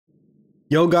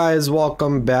Yo guys,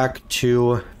 welcome back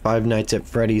to Five Nights at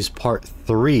Freddy's Part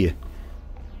 3.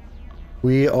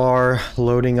 We are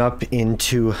loading up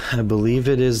into, I believe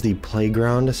it is the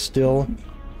playground still.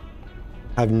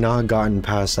 I've not gotten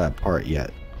past that part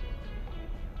yet.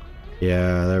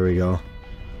 Yeah, there we go.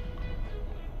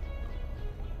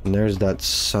 And there's that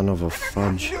son of a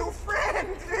fudge. New friend,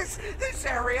 this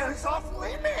area is off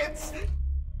limits.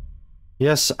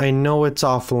 Yes, I know it's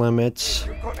off limits.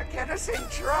 You're gonna get us in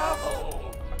trouble.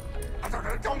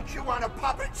 Don't you want a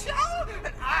puppet show?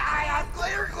 I have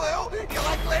glitter glue. You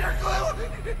like glitter glue?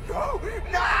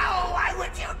 No, why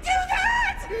would you do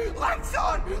that? Lights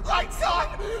on, lights on.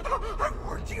 I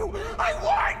warned you, I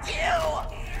warned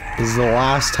you. This is the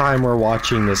last time we're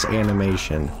watching this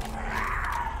animation.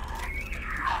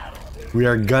 We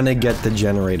are gonna get the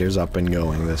generators up and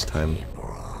going this time.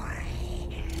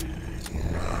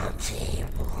 Naughty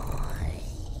boy.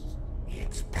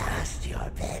 It's past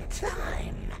your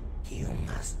bedtime. You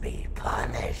must be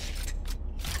punished.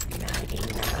 99.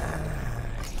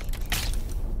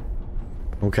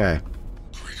 Okay.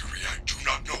 Gregory, I do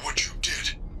not know what you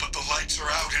did, but the lights are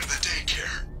out in the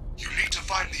daycare. You need to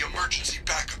find the emergency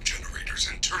backup generators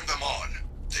and turn them on.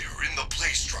 They are in the play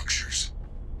structures.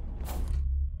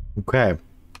 Okay.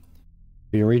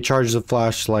 We can recharge the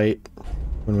flashlight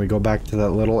when we go back to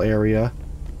that little area.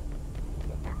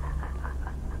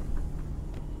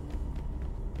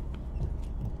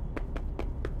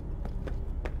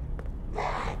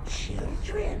 Bad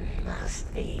children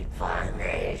must be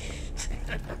punished.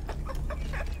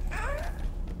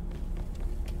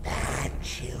 Bad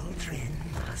children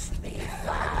must be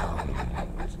found.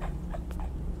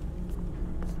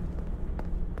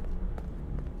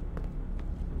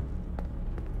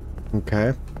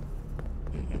 Okay.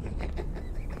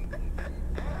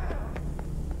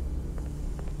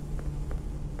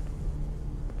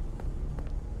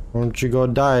 Why don't you go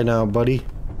die now, buddy?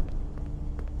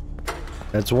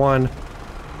 That's one.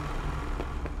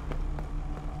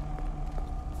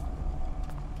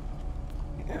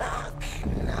 Knock,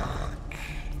 knock.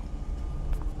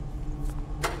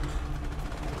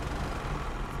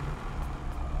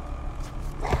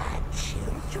 Bad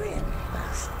children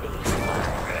must be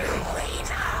punished. Clean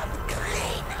up,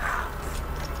 clean up.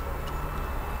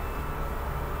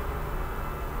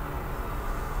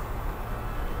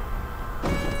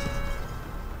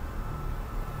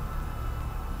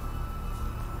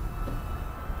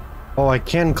 Oh, I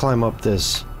can climb up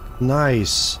this.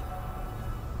 Nice.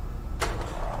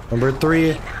 Number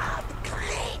 3. Clean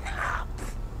up.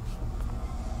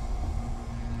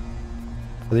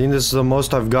 I think this is the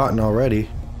most I've gotten already.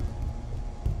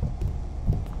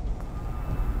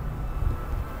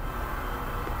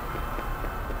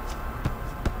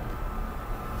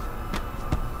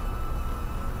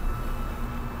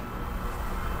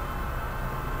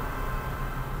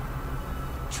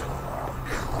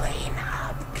 Clean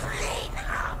up.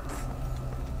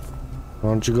 Why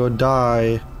don't you go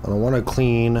die? I don't want to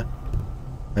clean.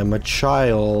 I'm a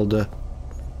child.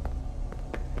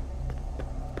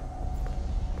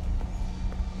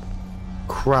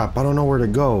 Crap, I don't know where to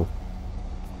go.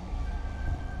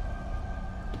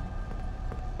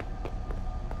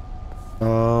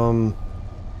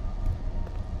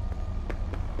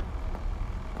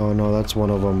 Oh no, that's one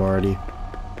of them already.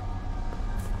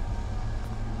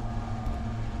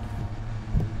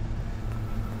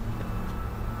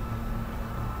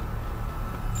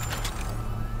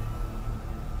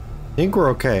 I think we're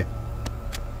okay.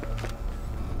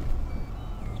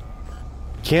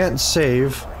 Can't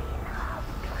save.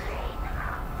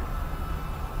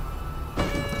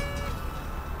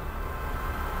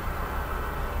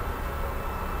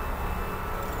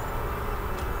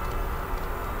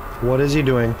 What is he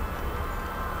doing?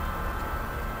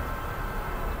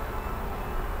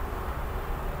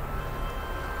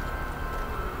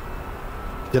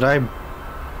 Did I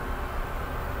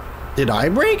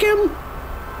break him?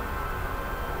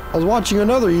 I was watching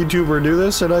another YouTuber do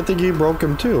this and I think he broke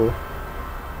him too.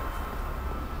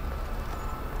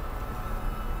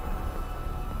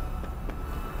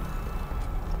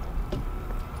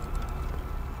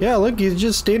 Yeah, look, he's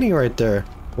just standing right there.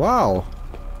 Wow.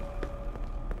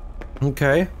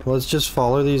 Okay, let's just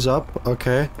follow these up.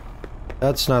 Okay.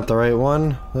 That's not the right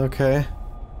one. Okay.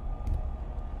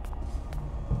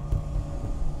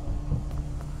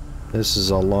 This is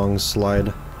a long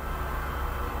slide.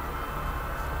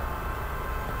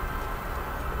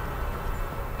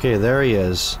 Okay, there he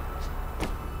is.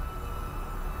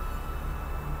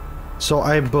 So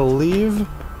I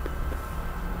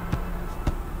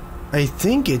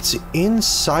think it's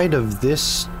inside of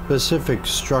this specific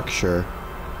structure.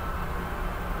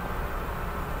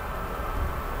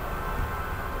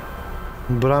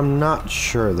 But I'm not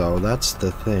sure though, that's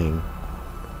the thing.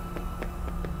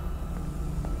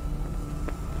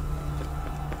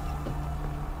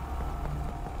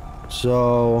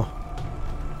 So...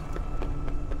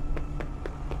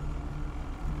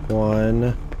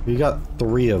 one... We got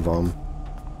 3 of them.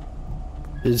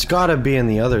 It's gotta be in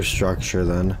the other structure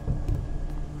then.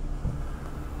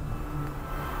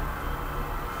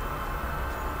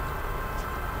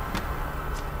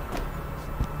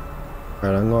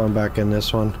 Alright, I'm going back in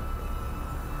this one.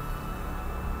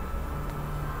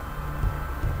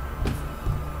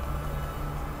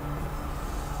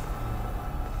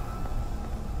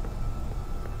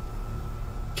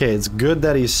 Okay, it's good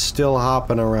that he's still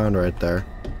hopping around right there.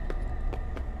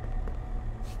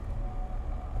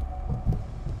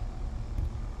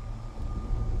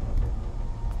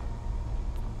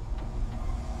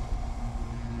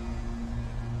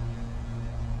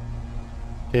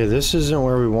 Okay, this isn't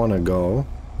where we want to go.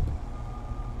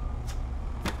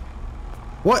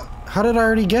 What? How did I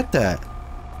already get that?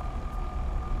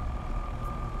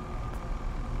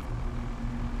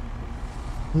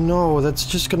 No, that's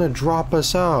just gonna drop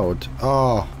us out.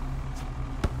 Oh.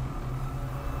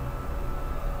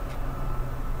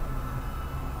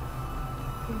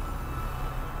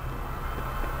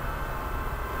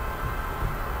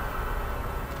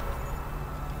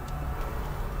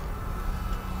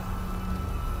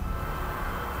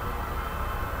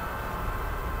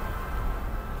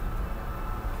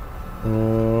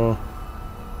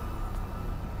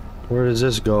 Where does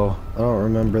this go? I don't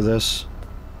remember this.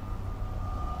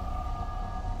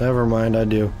 Never mind, I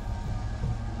do.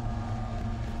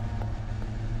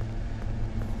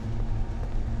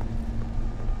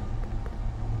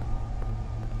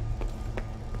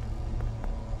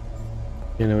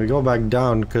 You know, we go back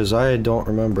down because I don't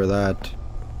remember that.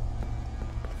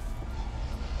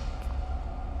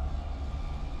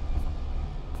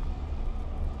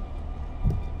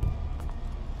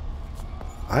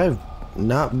 I've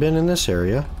not been in this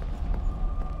area.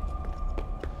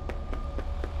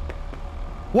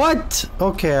 What?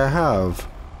 Okay, I have.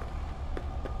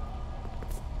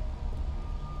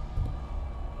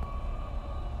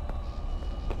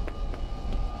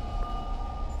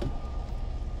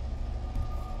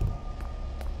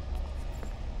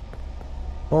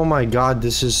 Oh my god,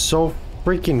 this is so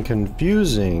freaking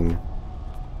confusing.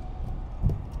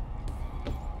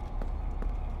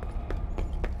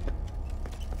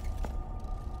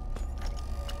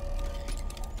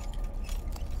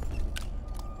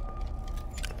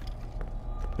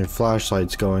 My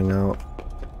flashlight's going out.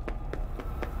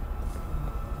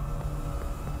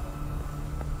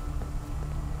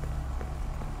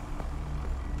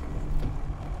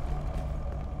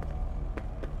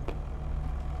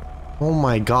 Oh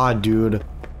my god, dude.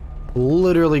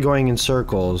 Literally going in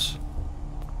circles.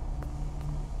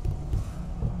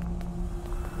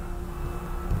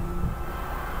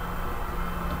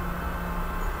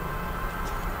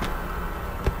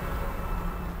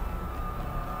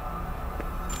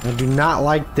 I do not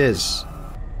like this.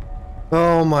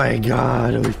 Oh my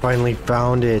god, we finally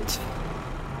found it.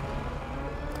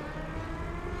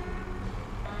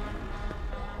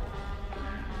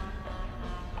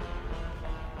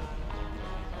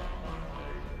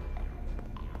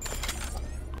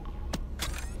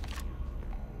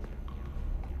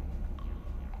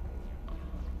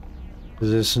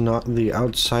 Is this not the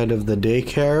outside of the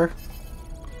daycare?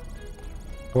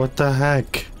 What the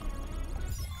heck?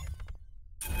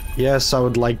 Yes, I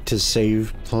would like to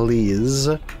save, please.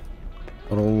 I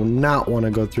do not want to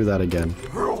go through that again.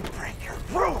 Rule breaker,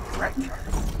 rule breaker.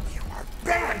 You are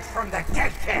banned from the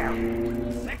daycare.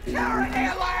 Security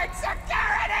alert,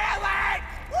 security alert!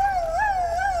 Woo, woo,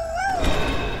 woo,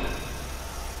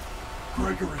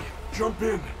 woo! Gregory, jump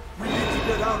in. We need to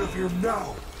get out of here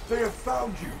now. They have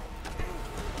found you.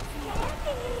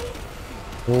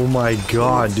 Oh my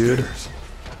god, dude.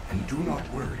 And do not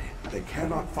worry. They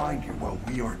cannot find you while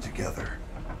we are together.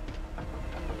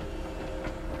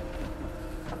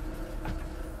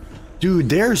 Dude,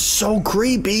 they're so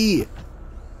creepy.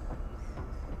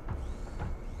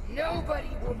 Nobody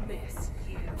will miss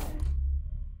you.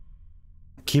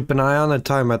 Keep an eye on the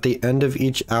time. At the end of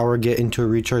each hour, get into a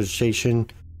recharge station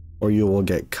or you will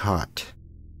get caught.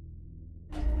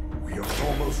 We are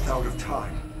almost out of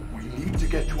time. We need to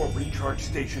get to a recharge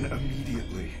station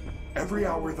immediately. Every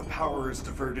hour the power is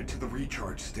diverted to the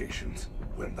recharge stations.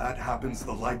 When that happens,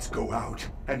 the lights go out.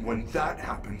 And when that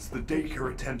happens, the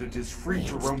daycare attendant is free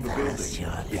to roam the building.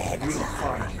 It will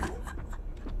find you.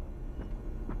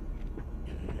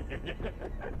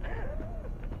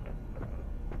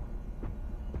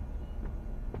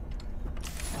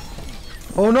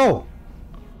 Oh no!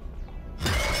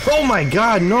 Oh my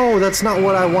god, no, that's not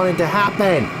what I wanted to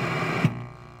happen.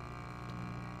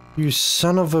 You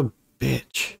son of a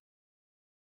bitch.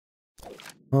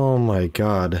 Oh my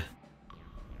god.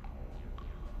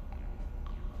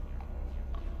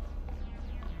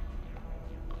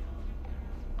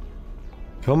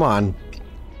 Come on.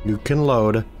 You can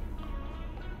load.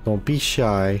 Don't be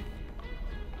shy.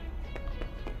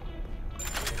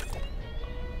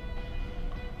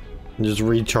 Just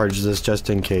recharge this just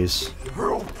in case.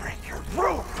 Rule breaker,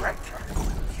 rule breaker.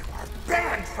 You are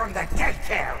banned from the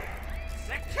daycare.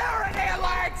 Security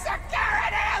alert!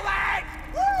 Security alert!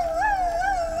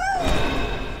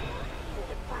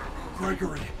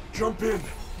 Gregory, jump in.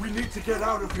 We need to get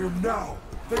out of here now.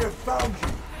 They have found you.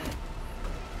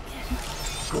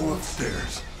 Go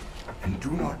upstairs. And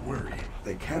do not worry.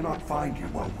 They cannot find you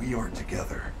while we are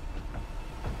together.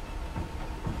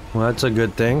 Well, that's a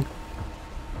good thing.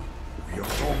 We are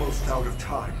almost out of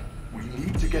time. We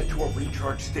need to get to a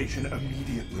recharge station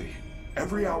immediately.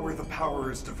 Every hour the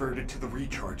power is diverted to the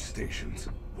recharge stations.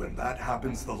 When that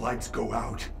happens, the lights go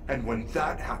out. And when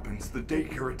that happens, the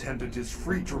daycare attendant is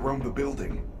free to roam the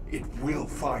building. It will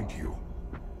find you.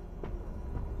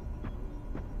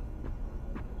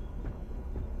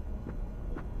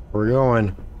 We're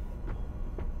going.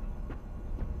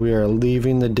 We are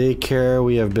leaving the daycare.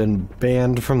 We have been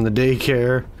banned from the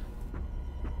daycare.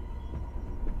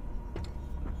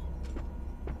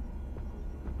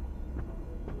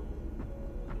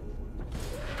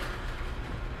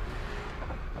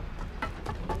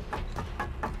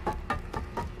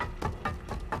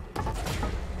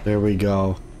 There we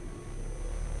go.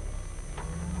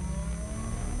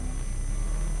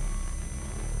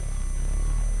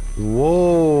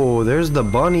 Whoa, there's the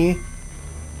bunny.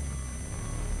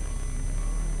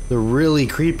 The really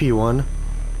creepy one.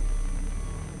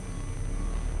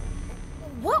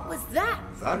 What was that?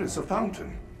 That is a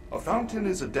fountain. A fountain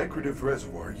is a decorative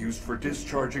reservoir used for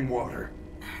discharging water.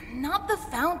 Not the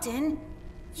fountain.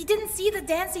 You didn't see the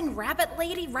dancing rabbit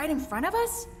lady right in front of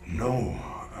us? No,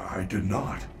 I did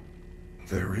not.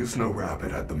 There is no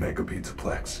rabbit at the Mega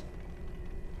Pizzaplex.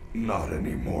 Not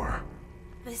anymore.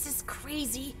 This is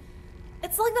crazy.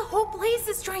 It's like the whole place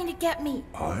is trying to get me.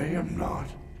 I am not.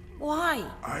 Why?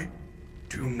 I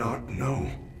do not know.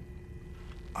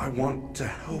 I want to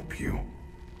help you.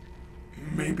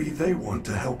 Maybe they want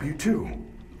to help you too.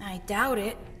 I doubt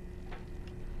it.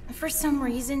 For some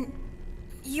reason,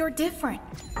 you're different.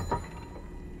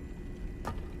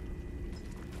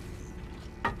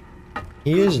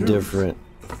 He is Good news. different.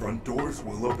 The front doors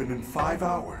will open in 5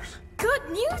 hours. Good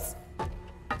news?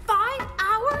 5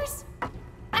 hours?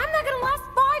 I'm not gonna last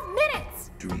 5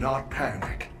 minutes! Do not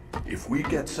panic. If we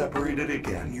get separated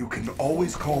again, you can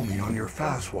always call me on your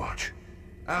fast watch.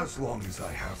 As long as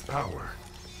I have power.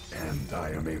 And I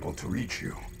am able to reach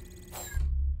you.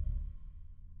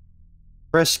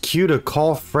 Press Q to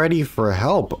call Freddy for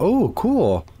help. Oh,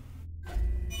 cool.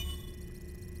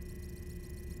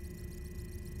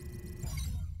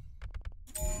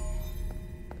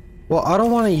 Well, I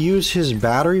don't want to use his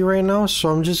battery right now, so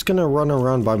I'm just gonna run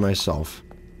around by myself.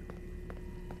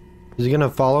 Is he gonna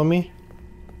follow me?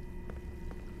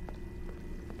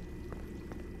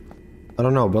 I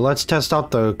don't know, but let's test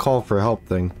out the call for help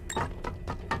thing.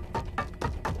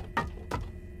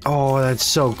 Oh, that's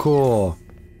so cool.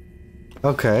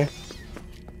 Okay.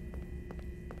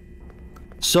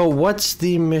 So what's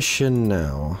the mission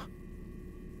now?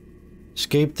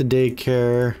 Escape the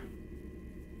daycare.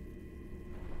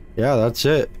 Yeah, that's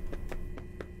it.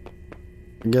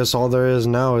 I guess all there is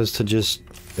now is to just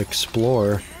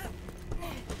explore.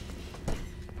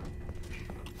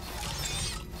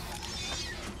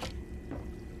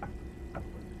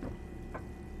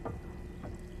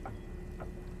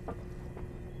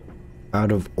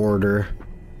 Out of order.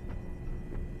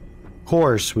 Of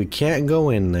course, we can't go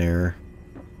in there.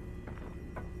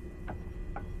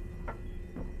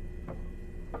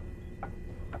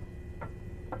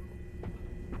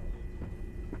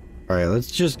 Alright,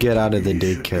 let's just get out of the You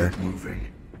should daycare. get moving.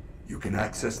 You can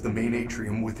access the main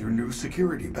atrium with your new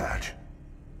security badge.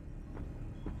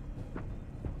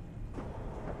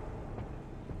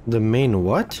 The main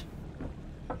what?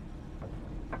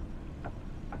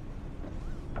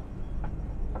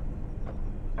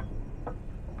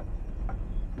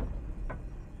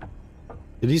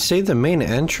 Did he say the main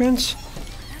entrance?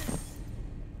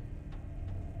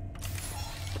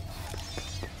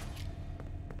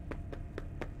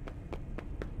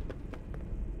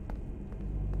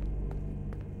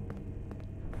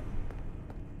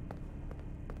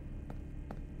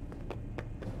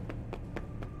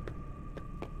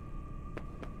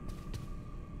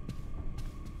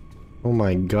 Oh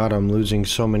my god, I'm losing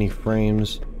so many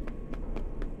frames.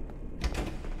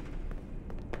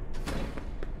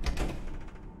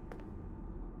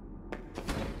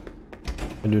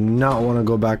 I do not want to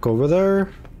go back over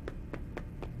there.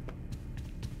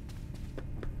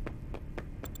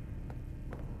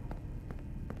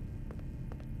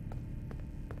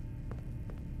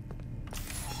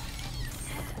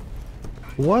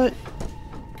 What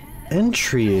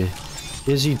entry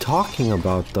is he talking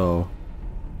about, though?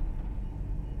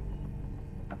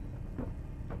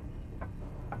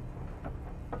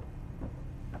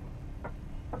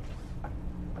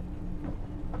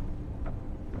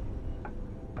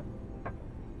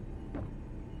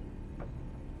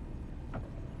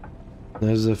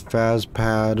 There's a Faz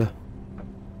pad.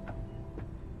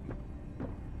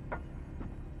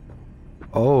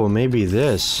 Oh, maybe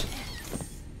this.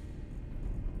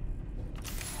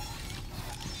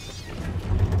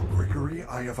 Gregory,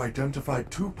 I have identified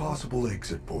 2 possible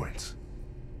exit points.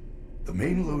 The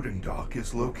main loading dock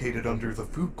is located under the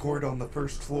food court on the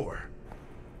 1st floor.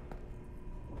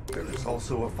 There is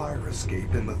also a fire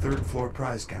escape in the 3rd floor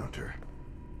prize counter.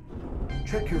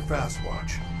 Check your fast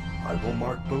watch. I will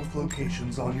mark both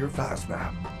locations on your fast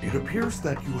map. It appears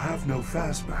that you have no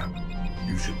fast map.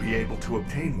 You should be able to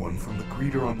obtain one from the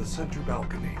greeter on the center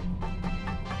balcony.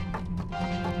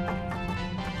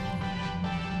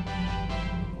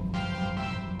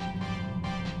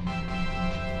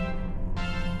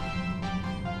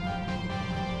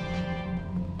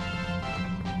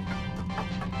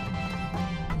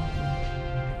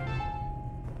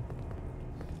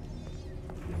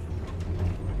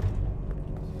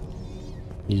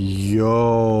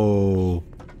 Yo.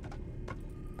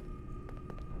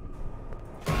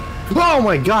 Oh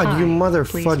my god, you mother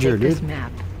Please fudger, take this dude.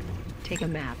 map. Take a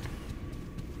map.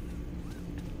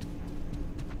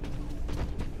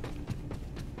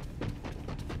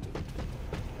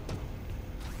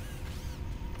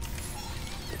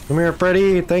 Come here,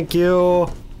 Freddy. Thank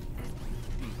you.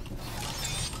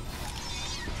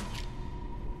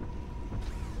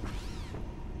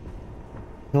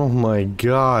 Oh my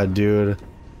god, dude.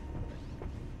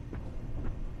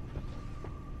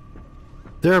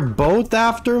 They're both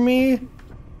after me?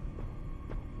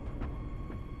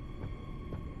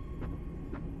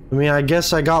 I mean, I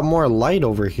guess I got more light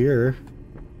over here.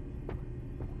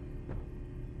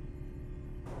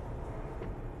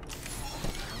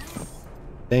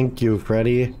 Thank you,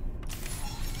 Freddy.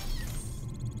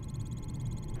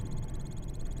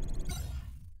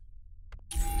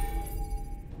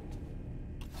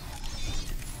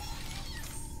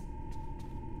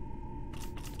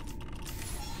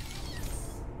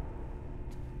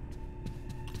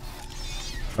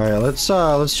 All right,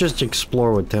 let's just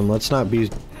explore with him. Let's not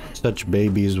be such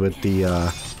babies with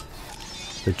the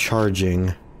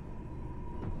charging.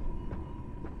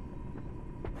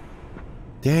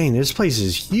 Dang, this place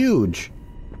is huge.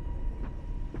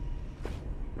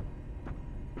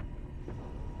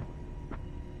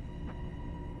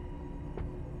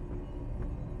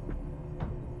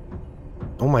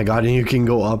 Oh my god, and you can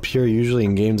go up here. Usually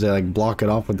in games they like block it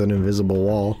off with an invisible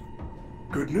wall.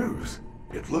 Good news.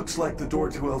 It looks like the door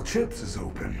to El Chips is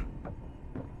open.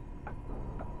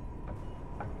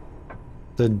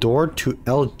 The door to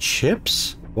El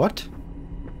Chips? What?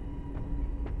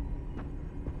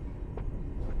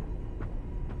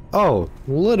 Oh,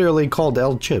 literally called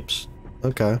El Chips.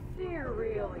 Okay. Do you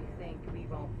really think we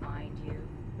won't find you?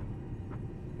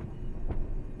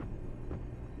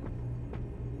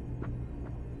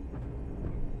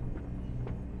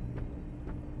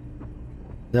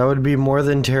 That would be more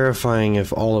than terrifying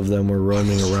if all of them were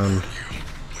roaming around.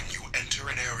 When you enter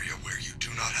an area where you do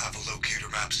not have a locator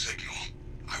map signal,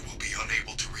 I will be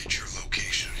unable to reach your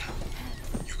location.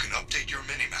 You can update your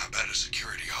minimap at a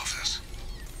security office.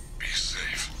 Be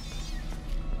safe.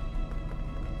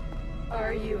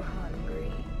 Are you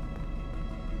hungry?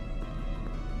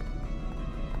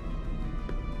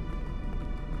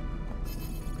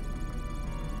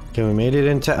 Okay, we made it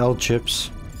into El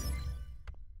Chips.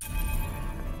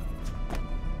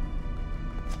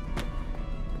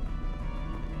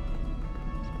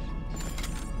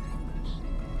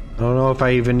 I don't know if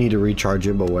I even need to recharge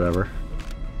it, but whatever.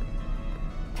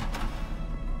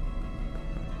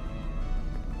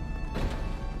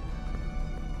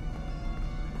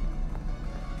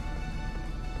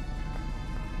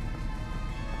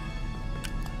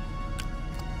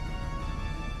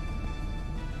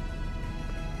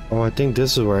 Oh, I think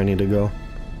this is where I need to go.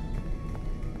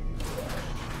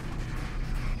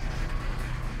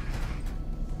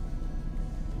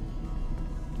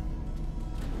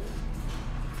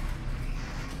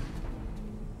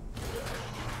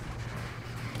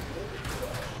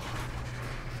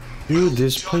 Dude,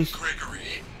 this John place... Gregory,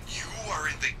 you are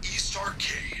in the East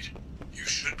Arcade. You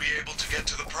should be able to get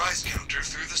to the prize counter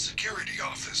through the security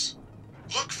office.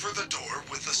 Look for the door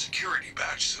with the security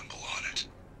badge symbol on it.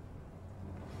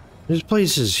 This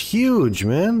place is huge,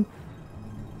 man.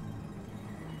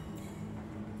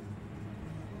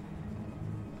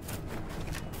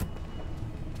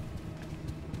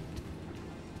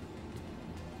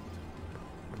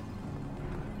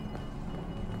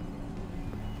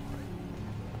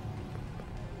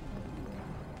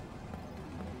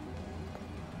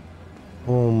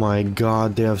 Oh my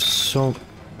god, they have so...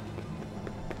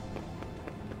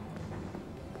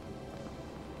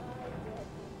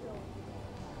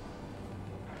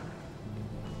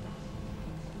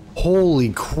 Holy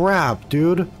crap,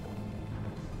 dude.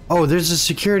 Oh, there's a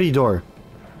security door.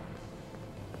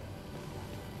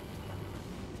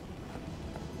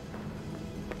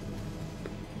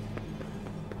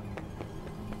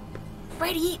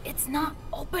 Freddy, it's not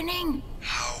opening.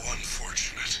 How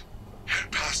unfortunate. Head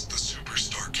past the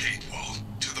Superstarcade wall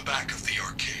to the back of the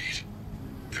arcade.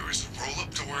 There is a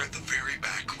roll-up door at the very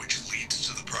back which leads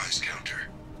to the prize counter.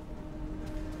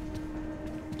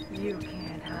 You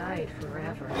can't hide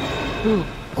forever.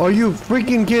 Are you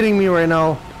freaking kidding me right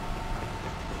now?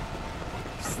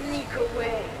 Sneak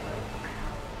away.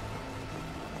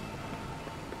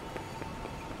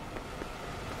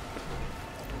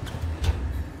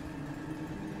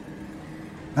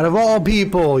 Out of all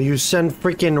people, you send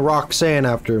freaking Roxanne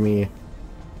after me.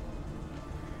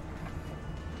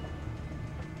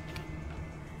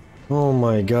 Oh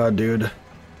my god, dude.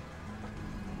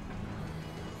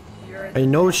 I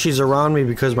know she's around me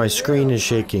because my screen is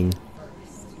shaking.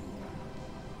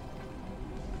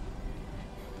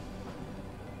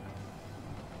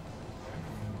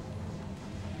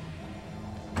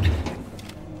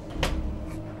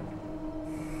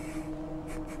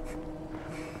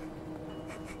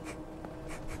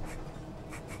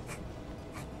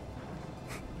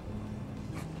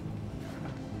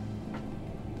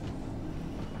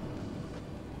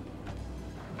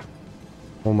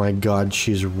 Oh my god,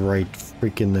 she's right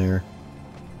freaking there.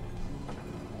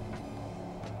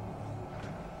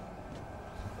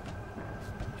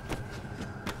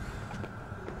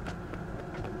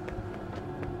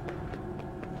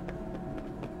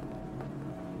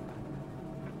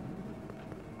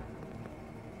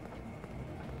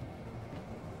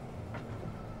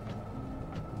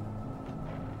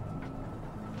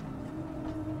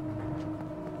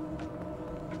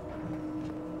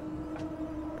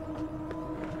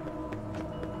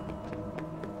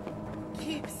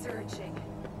 Keep searching.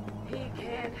 He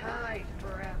can't hide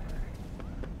forever.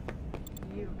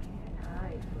 You can't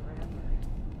hide forever.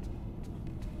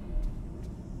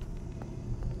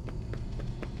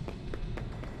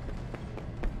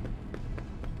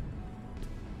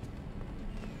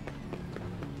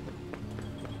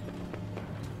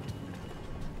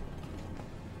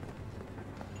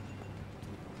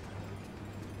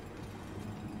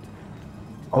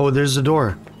 Oh, there's the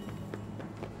door.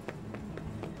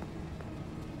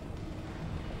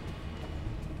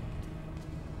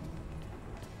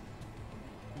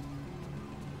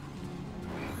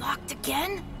 Locked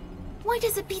again? Why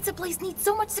does a pizza place need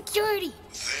so much security?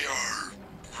 They are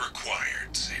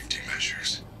required safety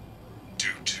measures due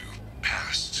to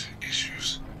past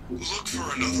issues. Look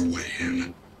for another way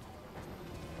in.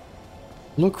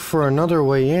 Look for another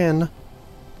way in.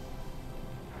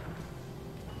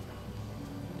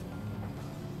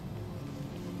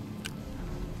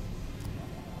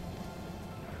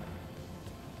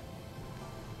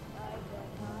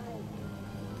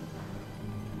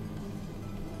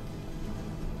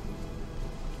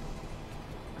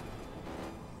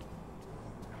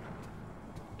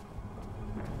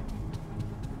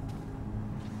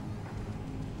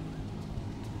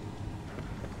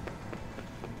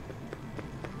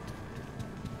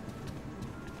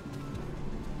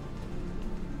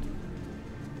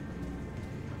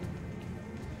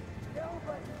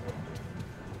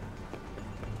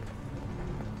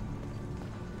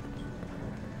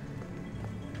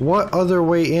 What other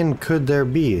way in could there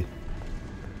be?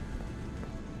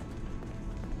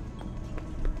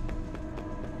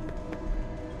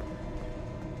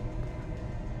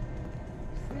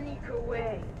 Sneak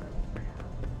away.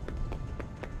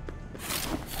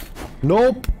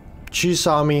 Nope. She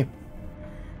saw me.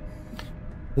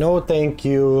 No, thank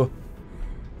you.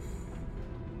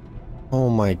 Oh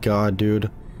my god, dude.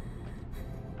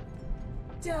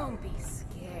 Don't be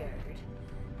scared.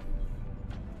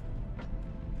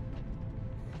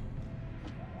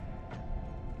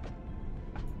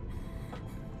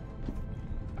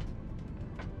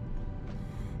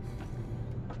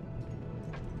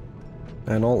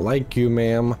 I don't like you,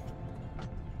 ma'am.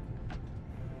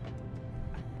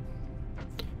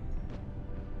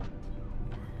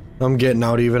 I'm getting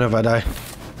out even if I die.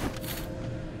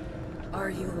 Are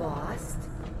you lost?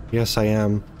 Yes, I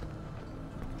am.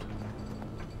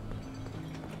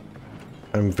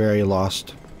 I'm very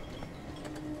lost.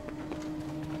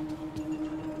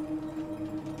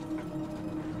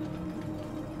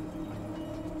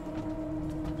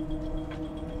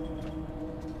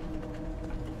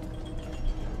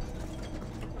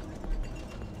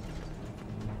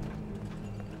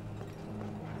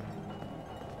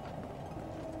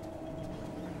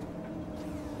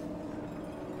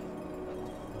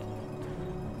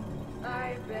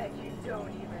 I bet you don't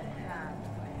even have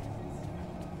friends.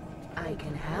 I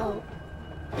can help.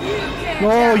 You can't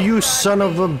Oh, you outrun son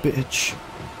of a me. bitch.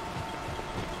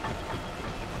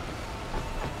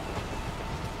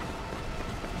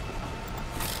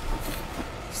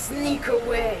 Sneak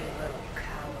away, little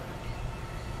coward.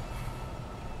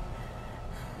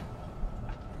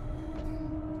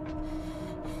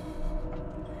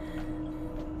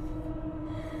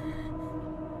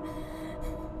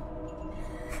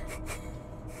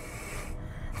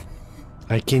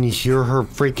 I can hear her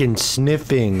freaking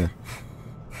sniffing.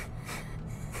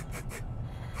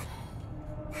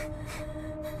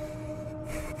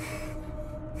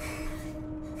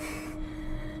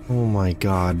 Oh my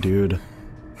god, dude.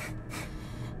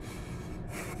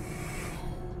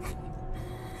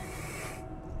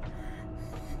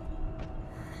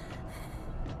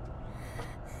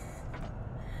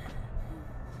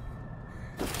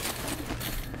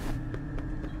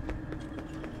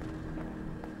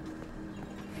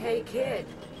 Hey kid,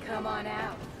 come on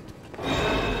out.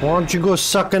 Why don't you go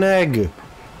suck an egg?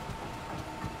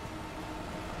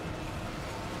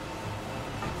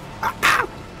 Ah!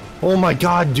 Oh my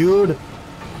god, dude.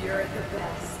 You're the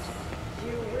best.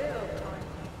 You will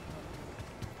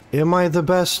find Am I the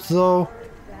best though?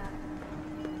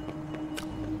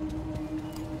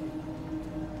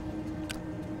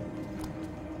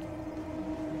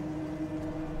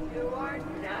 you are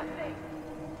nothing.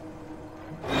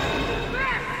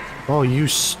 Oh, you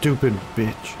stupid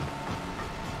bitch.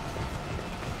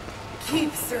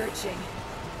 Keep searching.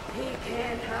 He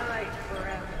can't hide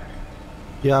forever.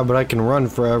 Yeah, but I can run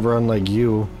forever unlike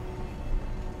you.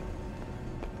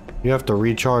 You have to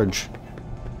recharge.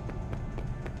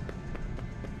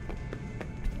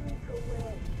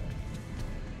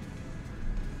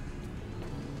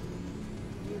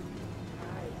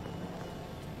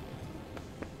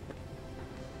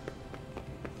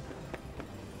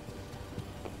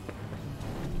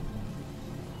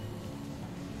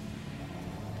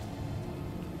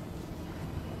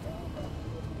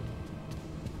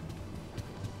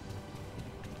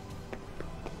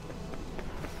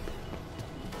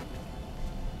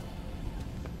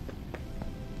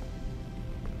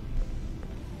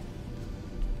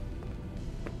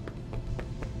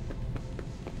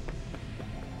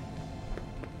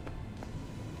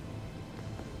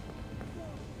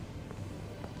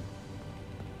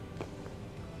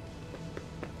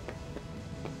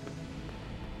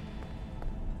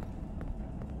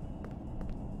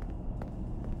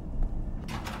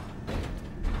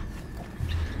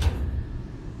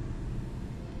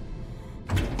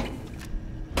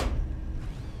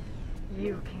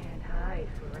 You can't hide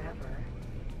forever.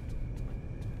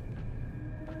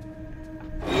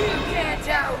 You can't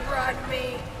outrun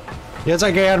me. Yes,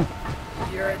 I can.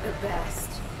 You're the best.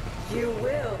 You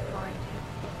will find him.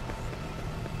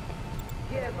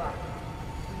 Give up.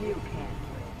 You can't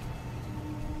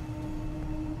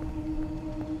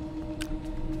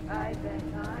win. I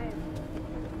bet time.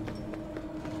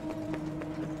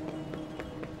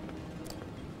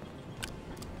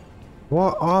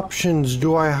 What options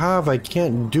do I have? I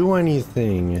can't do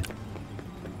anything.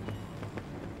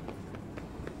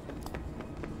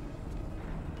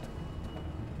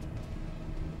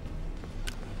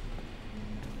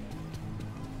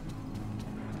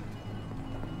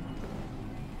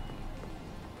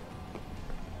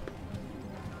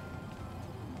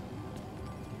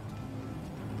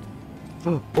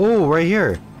 Oh, right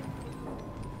here.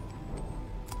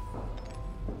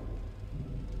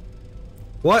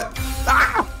 What?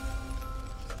 Ah!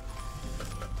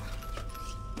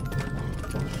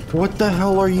 What the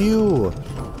hell are you?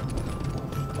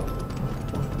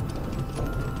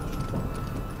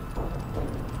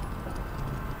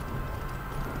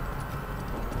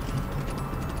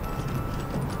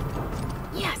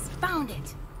 Yes, found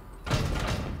it.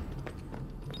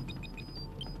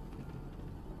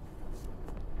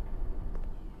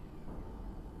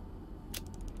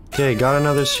 Okay, got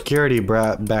another security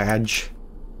badge.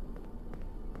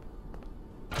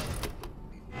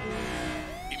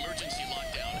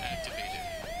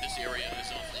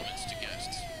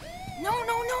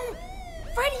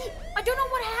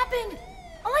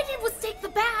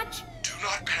 badge. Do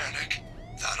not panic.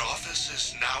 That office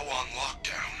is now on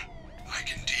lockdown. I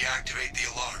can deactivate the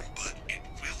alarm, but it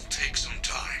will take some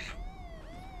time.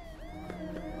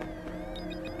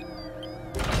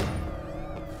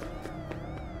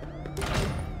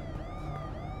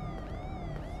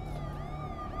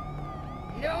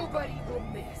 Nobody will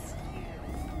miss you.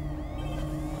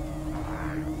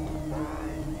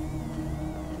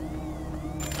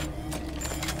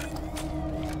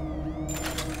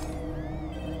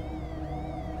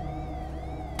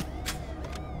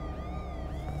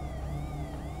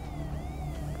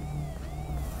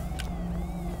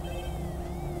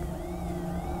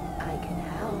 I can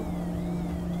help.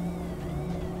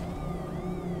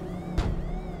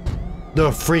 The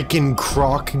freaking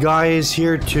croc guy is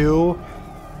here too?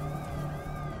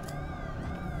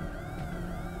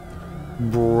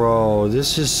 Bro,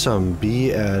 this is some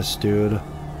BS, dude.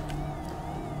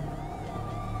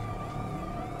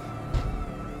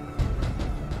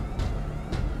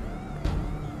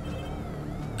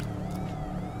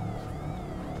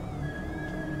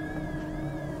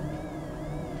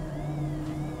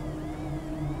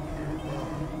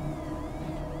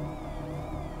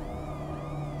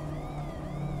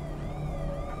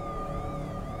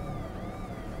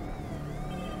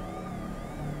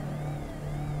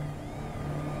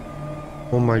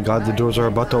 Oh my god, the doors are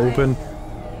about to open.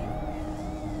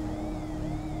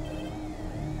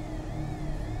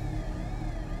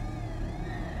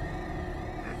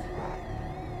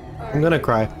 I'm gonna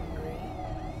cry.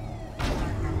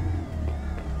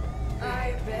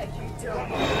 I bet you don't.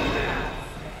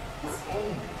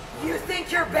 You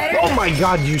think you're better? Oh my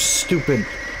god, you stupid.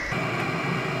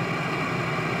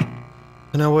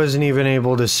 And I wasn't even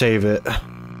able to save it.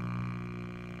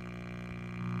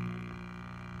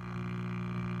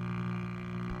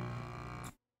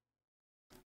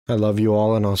 I love you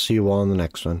all, and I'll see you all in the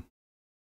next one.